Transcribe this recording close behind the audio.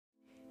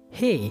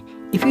Hey,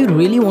 if you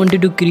really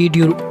wanted to create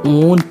your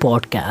own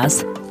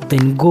podcast,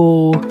 then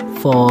go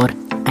for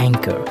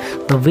Anchor.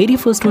 The very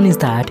first one is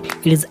that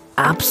it is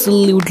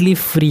absolutely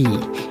free.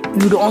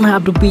 You don't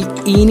have to pay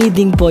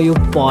anything for your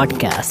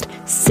podcast.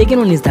 Second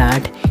one is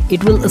that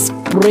it will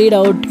spread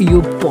out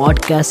your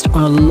podcast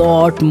on a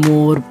lot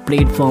more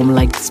platform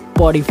like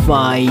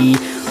Spotify,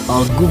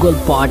 Google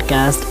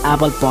Podcast,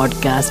 Apple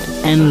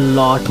Podcast, and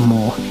lot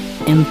more.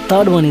 And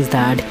third one is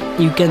that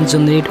you can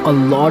generate a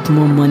lot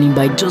more money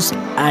by just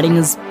adding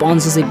a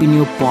sponsorship in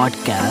your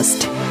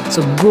podcast.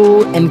 So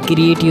go and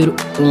create your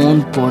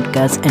own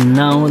podcast. And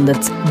now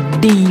let's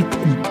deep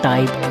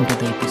dive into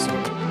the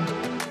episode.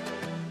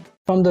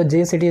 From the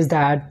J City is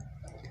that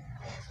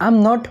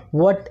I'm not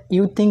what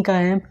you think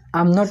I am.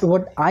 I'm not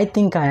what I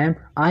think I am.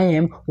 I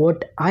am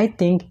what I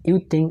think you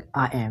think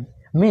I am.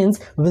 Means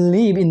we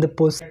live in the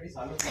post.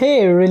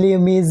 Hey, really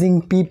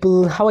amazing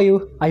people, how are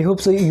you? I hope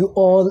so you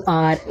all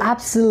are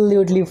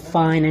absolutely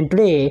fine. And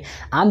today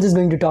I'm just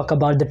going to talk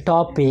about the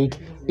topic: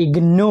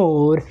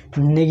 ignore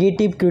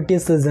negative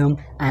criticism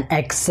and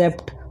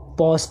accept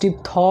positive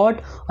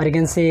thought, or you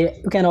can say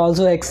you can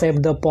also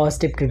accept the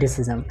positive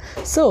criticism.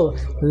 So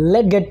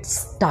let's get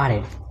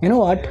started. You know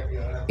what,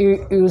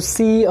 you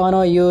see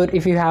on your,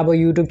 if you have a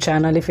YouTube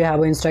channel, if you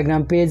have an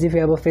Instagram page, if you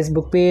have a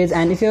Facebook page,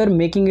 and if you are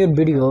making your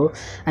video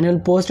and you'll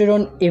post it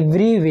on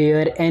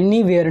everywhere,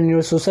 anywhere on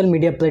your social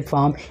media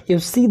platform, you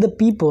see the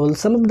people,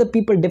 some of the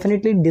people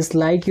definitely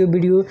dislike your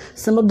video,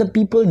 some of the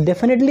people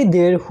definitely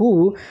there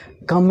who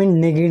comment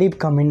negative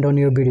comment on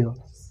your video.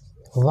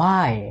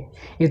 Why?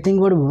 You think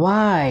about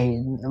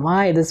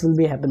why this will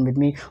be happen with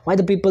me, why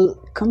the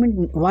people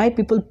comment, why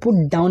people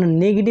put down a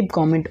negative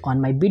comment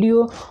on my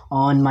video,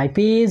 on my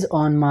page,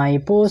 on my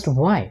post,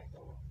 why?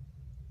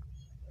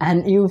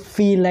 And you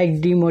feel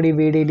like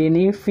demotivated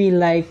and you feel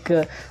like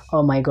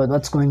oh my god,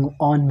 what's going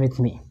on with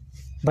me?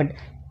 But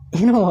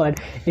you know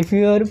what, if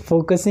you are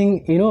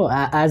focusing,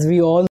 as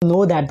we all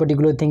know that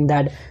particular thing,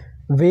 that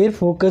where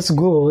focus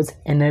goes,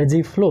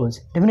 energy flows,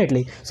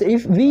 definitely. So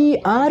if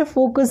we are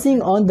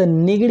focusing on the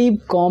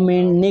negative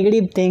comment,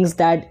 negative things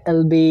that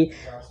will be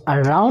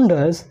around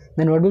us,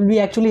 then what will be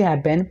actually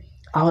happen?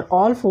 Our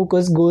all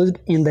focus goes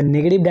in the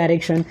negative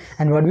direction.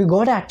 And what we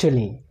got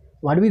actually,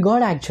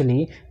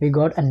 we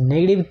got a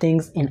negative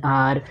things in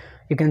our,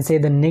 you can say,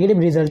 the negative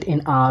result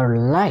in our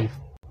life.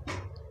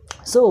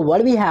 So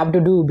what we have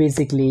to do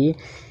basically,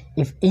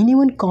 if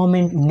anyone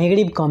comment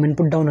negative comment,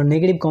 put down a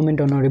negative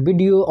comment on your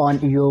video, on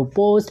your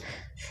post,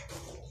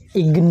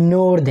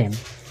 ignore them.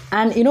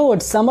 And you know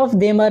what, some of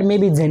them are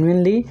maybe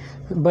genuinely,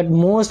 but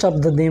most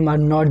of them are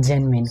not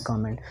genuine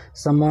comment.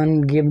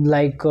 Someone give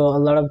like a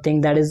lot of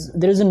things that is,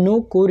 there is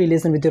no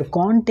correlation with your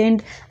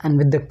content and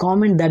with the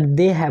comment that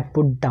they have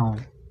put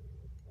down.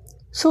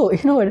 So you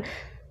know what,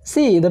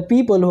 see, the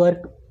people who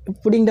are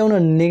putting down a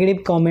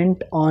negative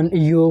comment on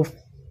your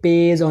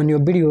page, on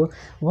your video,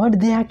 what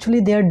they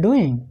are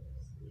doing,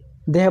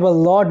 they have a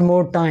lot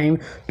more time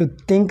to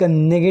think a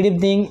negative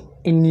thing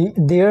in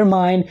their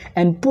mind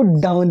and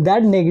put down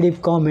that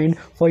negative comment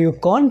for your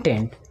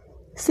content.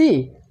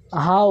 See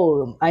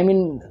how, I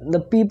mean,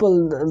 the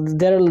people,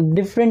 there are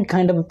different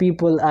kind of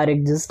people are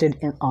existed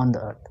on the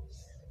earth.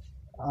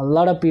 A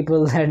lot of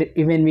people that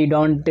even we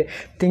don't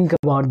think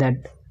about that,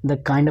 the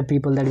kind of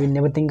people that we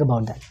never think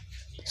about that.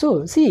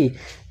 So see,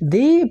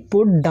 they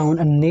put down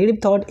a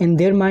negative thought in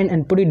their mind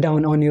and put it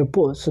down on your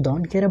post. So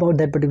don't care about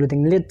that particular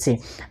thing, let's say.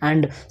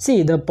 And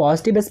see the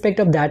positive aspect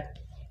of that,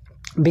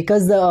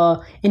 because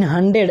in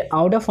 100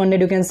 out of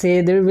 100 you can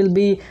say there will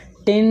be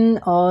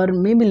 10 or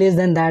maybe less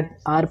than that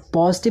are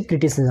positive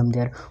criticism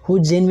there, who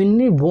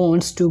genuinely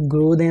wants to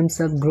grow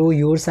themselves, grow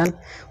yourself,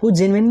 who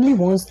genuinely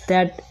wants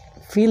that,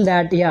 feel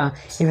that yeah,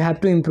 you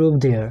have to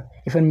improve there.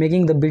 If you're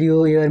making the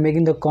video, you are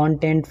making the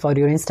content for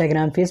your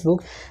Instagram,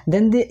 Facebook,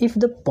 then if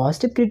the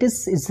positive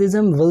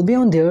criticism will be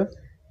on there,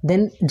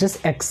 then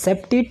just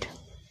accept it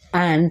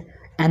and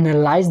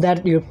analyze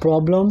that your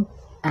problem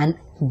and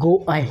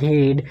go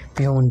ahead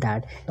beyond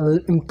that.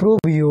 Improve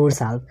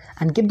yourself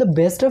and give the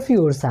best of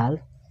yourself.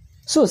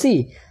 So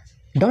see,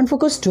 don't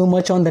focus too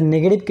much on the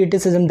negative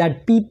criticism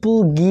that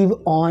people give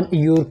on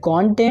your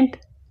content.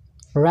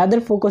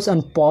 Rather focus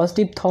on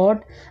positive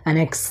thought and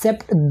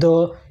accept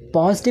the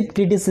positive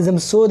criticism,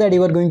 so that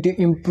you are going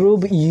to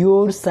improve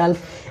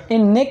yourself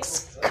in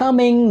next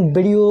coming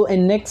video,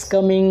 in next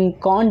coming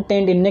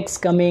content, in next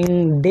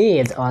coming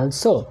days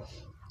also.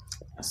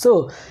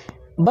 So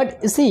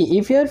but see,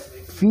 if you're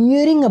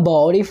fearing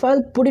about, if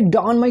I'll put it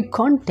down my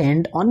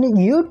content on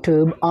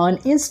YouTube, on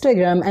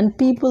Instagram, and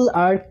people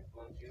are,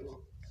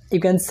 you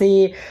can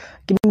say,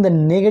 giving the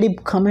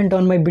negative comment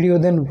on my video,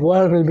 then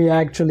what will be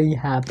actually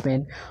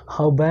happen?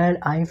 How bad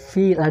I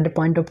feel at the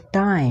point of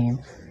time.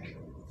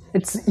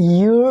 It's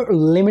your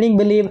limiting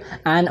belief.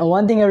 And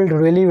one thing I will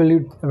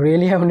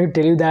really have to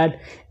tell you, that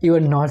you are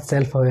not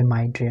self-aware,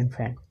 my dear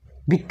friend.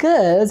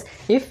 Because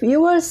if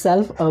you are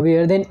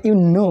self-aware, then you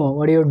know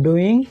what you're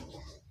doing,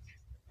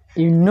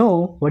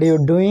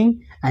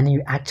 and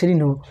you actually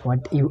know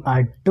what you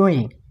are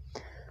doing.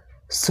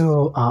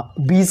 So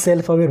be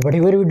self-aware,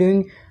 whatever you're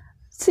doing.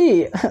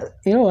 See,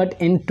 you know what,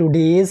 in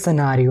today's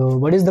scenario,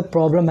 what is the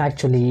problem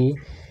actually?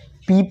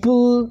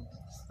 People,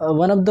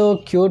 one of the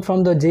quote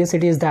from the J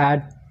City is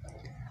that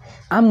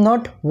I'm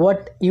not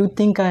what you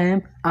think I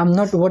am. I'm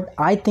not what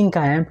I think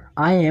I am.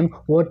 I am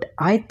what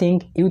I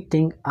think you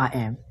think I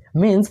am.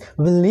 Means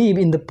we live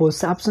in the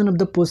perception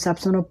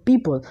of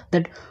people,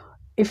 that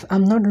if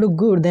I'm not look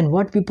good, then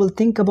what people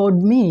think about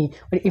me.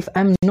 But if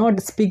I'm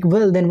not speak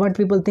well, then what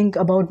people think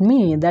about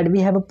me. That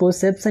we have a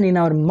perception in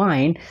our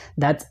mind.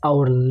 That's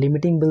our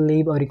limiting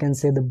belief, or you can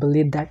say the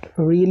belief that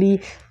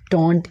really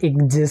don't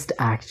exist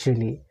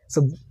actually.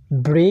 So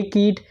break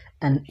it,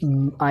 and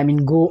I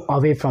mean go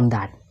away from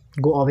that,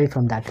 go away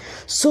from that.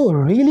 So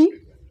really,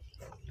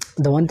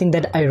 the one thing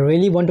that I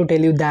really want to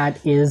tell you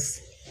that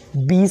is,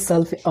 be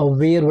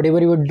self-aware whatever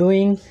you are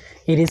doing,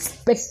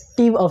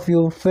 irrespective of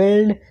your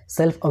field.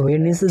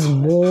 Self-awareness is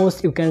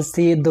most, you can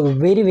say, the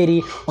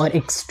very or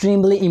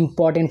extremely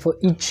important for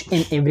each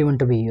and everyone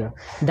to be here.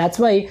 That's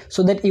why,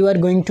 so that you are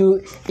going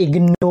to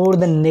ignore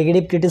the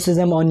negative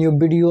criticism on your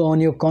video, on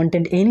your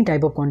content, any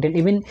type of content,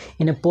 even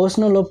in a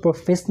personal or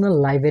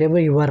professional life, wherever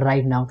you are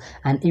right now,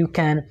 and you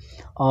can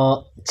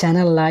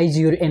channelize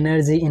your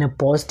energy in a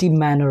positive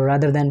manner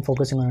rather than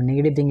focusing on a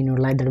negative thing in your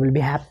life that will be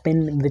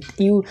happen with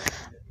you.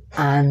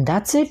 And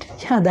that's it.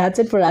 Yeah, that's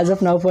it for as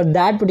of now for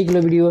that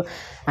particular video,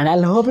 and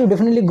I hope you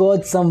definitely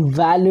got some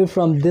value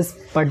from this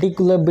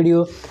particular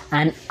video.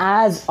 And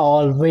as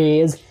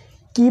always,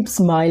 keep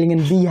smiling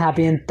and be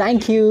happy, and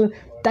thank you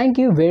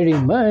very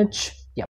much.